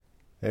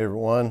Hey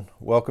everyone,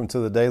 welcome to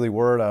the Daily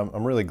Word.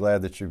 I'm really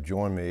glad that you've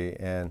joined me,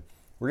 and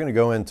we're going to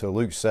go into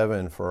Luke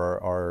 7 for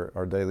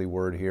our daily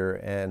word here,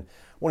 and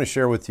I want to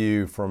share with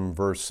you from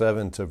verse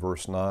 7 to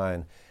verse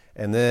 9,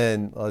 and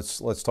then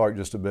let's talk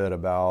just a bit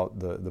about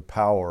the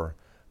power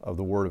of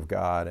the Word of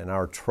God and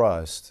our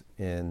trust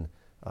in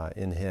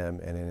Him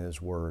and in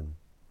His Word.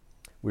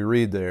 We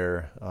read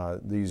there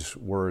these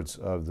words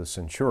of the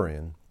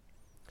centurion: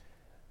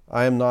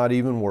 "I am not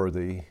even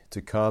worthy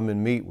to come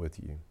and meet with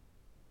you.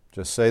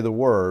 Just say the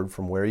word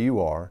from where you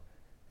are,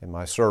 and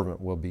my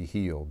servant will be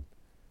healed.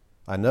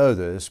 I know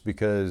this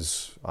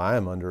because I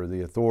am under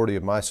the authority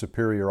of my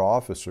superior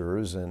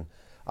officers, and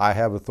I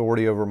have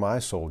authority over my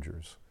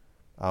soldiers.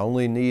 I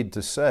only need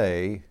to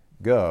say,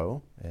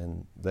 'Go,'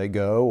 and they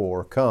go,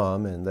 or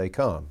 'Come,' and they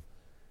come.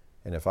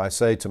 And if I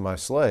say to my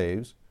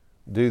slaves,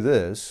 'Do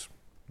this,'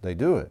 they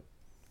do it."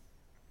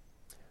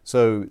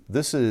 So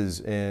this is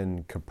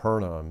in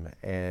Capernaum,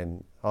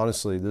 and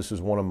honestly, this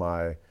is one of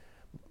my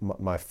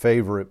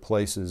favorite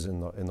places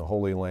in the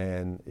Holy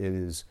Land. It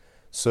is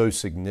so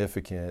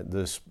significant.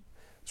 This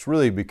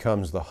really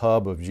becomes the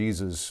hub of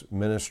Jesus'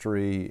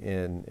 ministry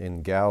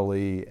in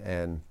Galilee,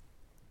 and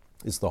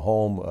it's the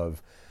home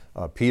of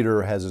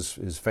Peter has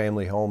his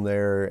family home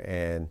there,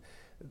 and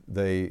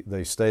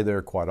they stay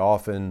there quite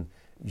often.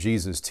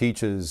 Jesus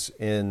teaches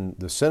in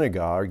the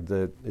synagogue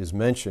that is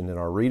mentioned in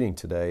our reading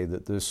today,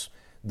 that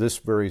this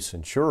very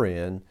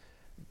centurion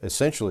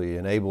essentially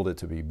enabled it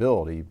to be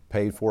built. He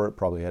paid for it,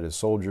 probably had his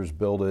soldiers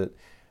build it,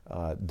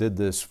 did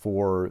this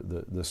for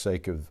the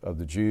sake of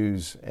the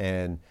Jews.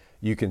 And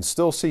you can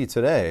still see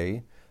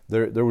today,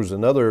 there was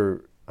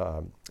another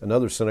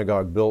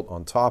synagogue built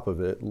on top of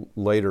it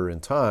later in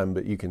time,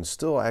 but you can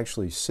still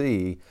actually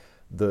see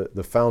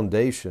the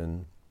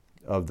foundation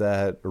of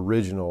that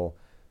original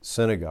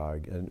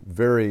synagogue. And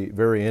very,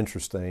 very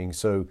interesting.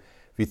 So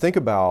if you think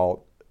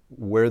about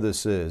where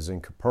this is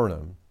in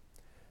Capernaum,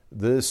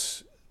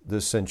 this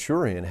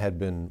centurion had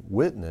been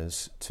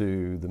witness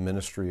to the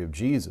ministry of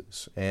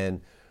Jesus.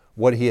 And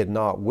what he had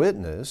not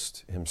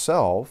witnessed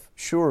himself,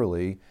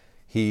 surely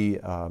he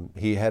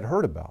had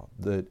heard about,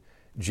 that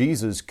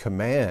Jesus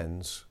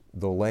commands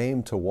the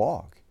lame to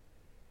walk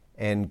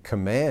and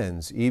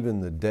commands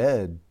even the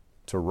dead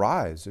to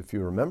rise. If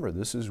you remember,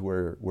 this is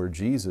where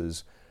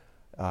Jesus,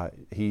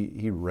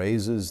 he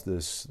raises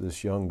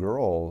this young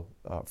girl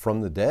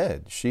from the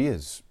dead. She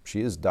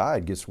has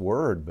died, gets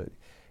word, but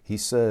he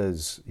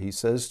says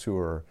to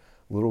her,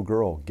 "Little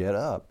girl, get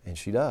up," and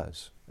she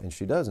does.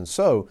 And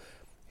so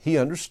he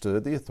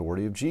understood the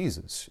authority of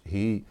Jesus.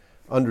 He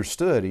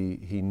understood,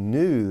 he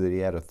knew that he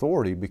had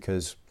authority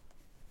because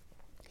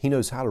he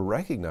knows how to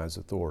recognize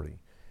authority.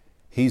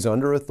 He's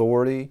under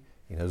authority.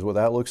 He knows what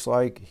that looks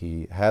like.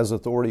 He has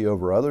authority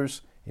over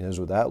others. He knows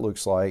what that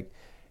looks like.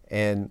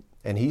 And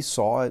he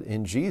saw it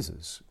in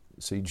Jesus.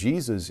 See,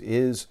 Jesus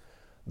is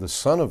the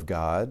Son of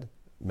God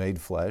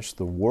made flesh,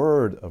 the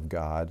Word of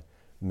God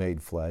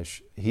made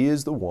flesh. He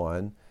is the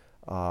one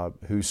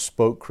who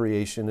spoke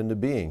creation into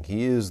being.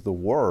 He is the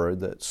Word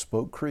that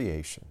spoke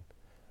creation,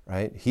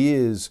 right? He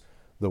is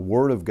the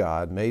Word of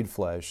God made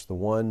flesh, the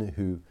one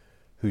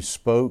who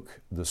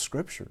spoke the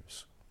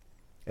Scriptures.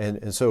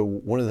 And so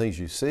one of the things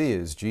you see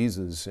is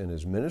Jesus in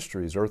his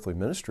ministry, his earthly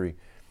ministry,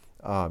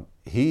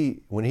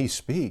 when he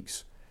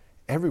speaks,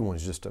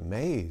 everyone's just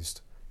amazed.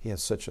 He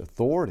has such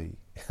authority.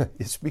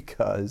 It's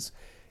because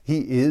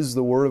he is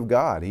the Word of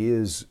God. He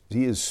is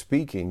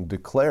speaking,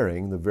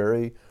 declaring the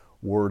very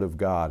Word of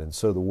God. And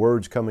so the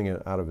words coming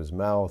out of his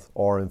mouth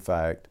are in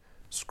fact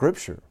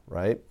Scripture,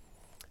 right?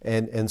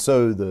 And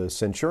so the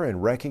centurion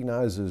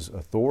recognizes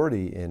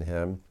authority in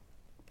him,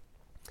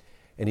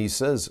 and he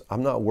says,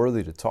 "I'm not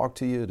worthy to talk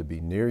to you, to be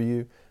near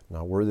you. I'm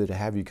not worthy to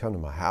have you come to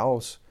my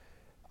house.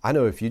 I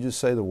know if you just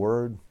say the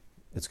word,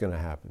 it's going to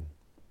happen."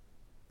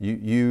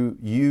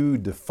 You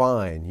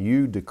define,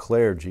 you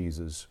declare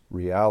Jesus'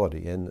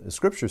 reality. And the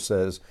Scripture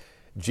says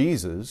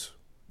Jesus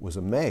was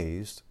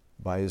amazed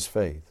by his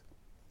faith.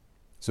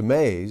 He's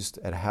amazed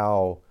at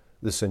how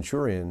the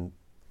centurion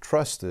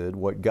trusted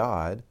what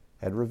God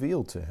had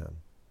revealed to him.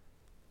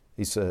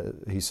 He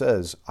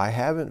says, "I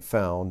haven't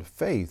found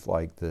faith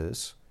like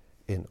this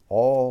in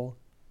all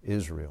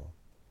Israel."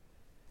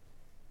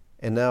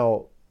 And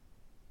now,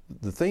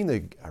 the thing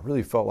that I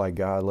really felt like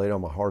God laid on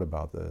my heart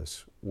about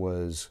this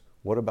was,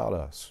 what about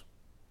us?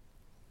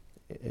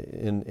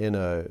 In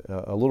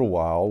a little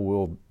while,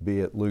 we'll be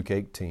at Luke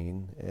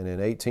 18, and in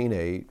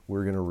 18:8,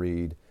 we're going to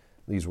read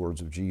these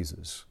words of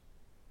Jesus.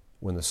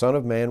 "When the Son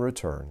of Man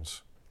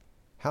returns,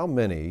 how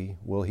many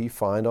will he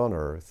find on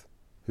earth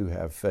who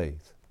have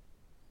faith?"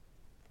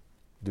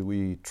 Do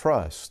we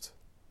trust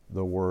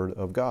the Word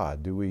of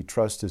God? Do we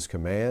trust his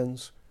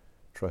commands,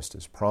 trust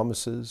his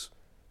promises?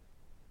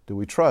 Do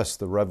we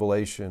trust the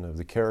revelation of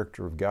the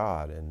character of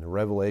God and the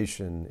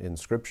revelation in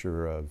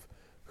Scripture of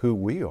who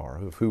we are,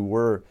 of who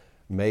we're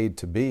made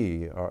to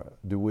be?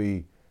 Do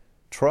we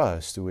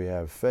trust, do we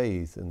have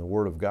faith in the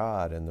Word of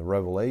God and the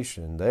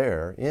revelation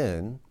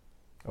therein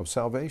of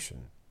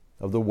salvation,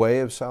 of the way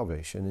of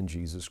salvation in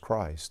Jesus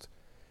Christ?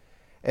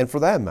 And for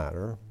that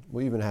matter,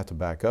 we even have to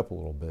back up a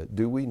little bit.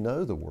 Do we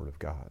know the Word of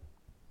God?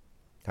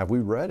 Have we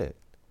read it?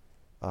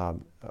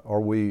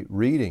 Are we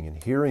reading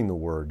and hearing the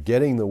Word,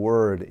 getting the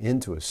Word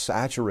into us,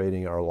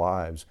 saturating our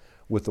lives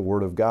with the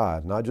Word of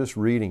God, not just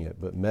reading it,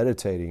 but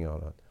meditating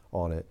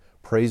on it,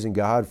 praising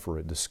God for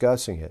it,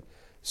 discussing it,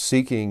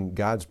 seeking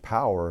God's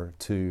power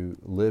to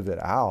live it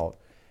out.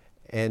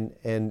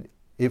 And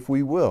if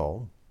we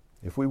will,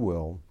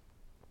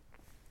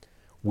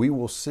 we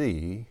will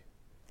see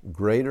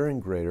greater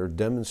and greater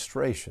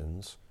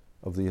demonstrations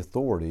of the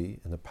authority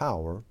and the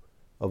power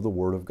of the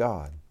Word of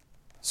God.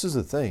 This is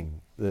the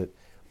thing, that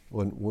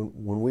when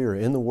we are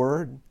in the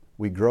Word,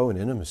 we grow in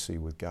intimacy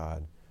with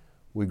God.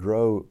 We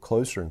grow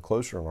closer and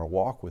closer in our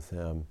walk with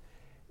Him,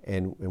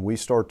 and we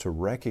start to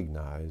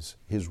recognize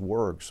His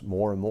works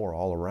more and more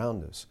all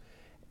around us.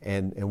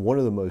 And one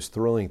of the most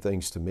thrilling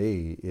things to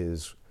me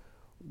is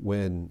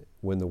when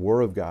the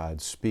Word of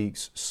God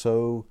speaks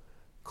so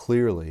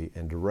clearly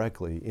and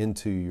directly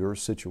into your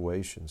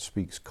situation,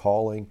 speaks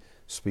calling,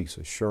 speaks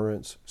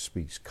assurance,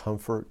 speaks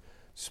comfort,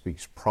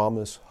 speaks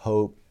promise,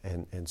 hope,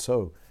 and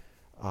so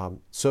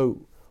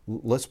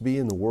let's be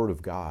in the Word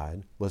of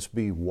God. Let's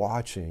be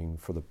watching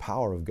for the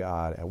power of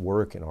God at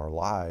work in our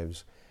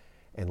lives,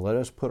 and let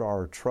us put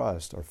our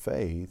trust, our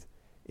faith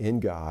in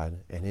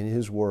God and in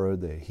His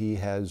Word that He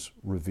has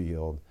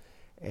revealed,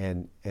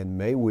 and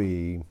may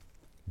we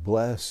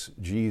bless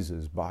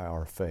Jesus by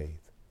our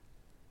faith.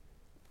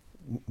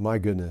 My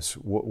goodness,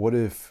 what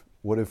if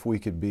we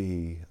could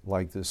be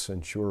like this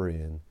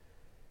centurion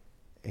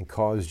and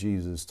cause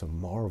Jesus to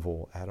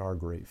marvel at our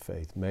great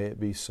faith? May it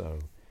be so,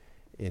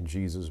 in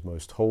Jesus'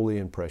 most holy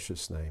and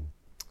precious name.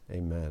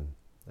 Amen.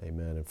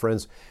 Amen. And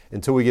friends,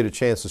 until we get a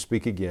chance to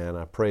speak again,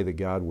 I pray that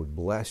God would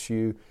bless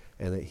you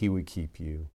and that He would keep you.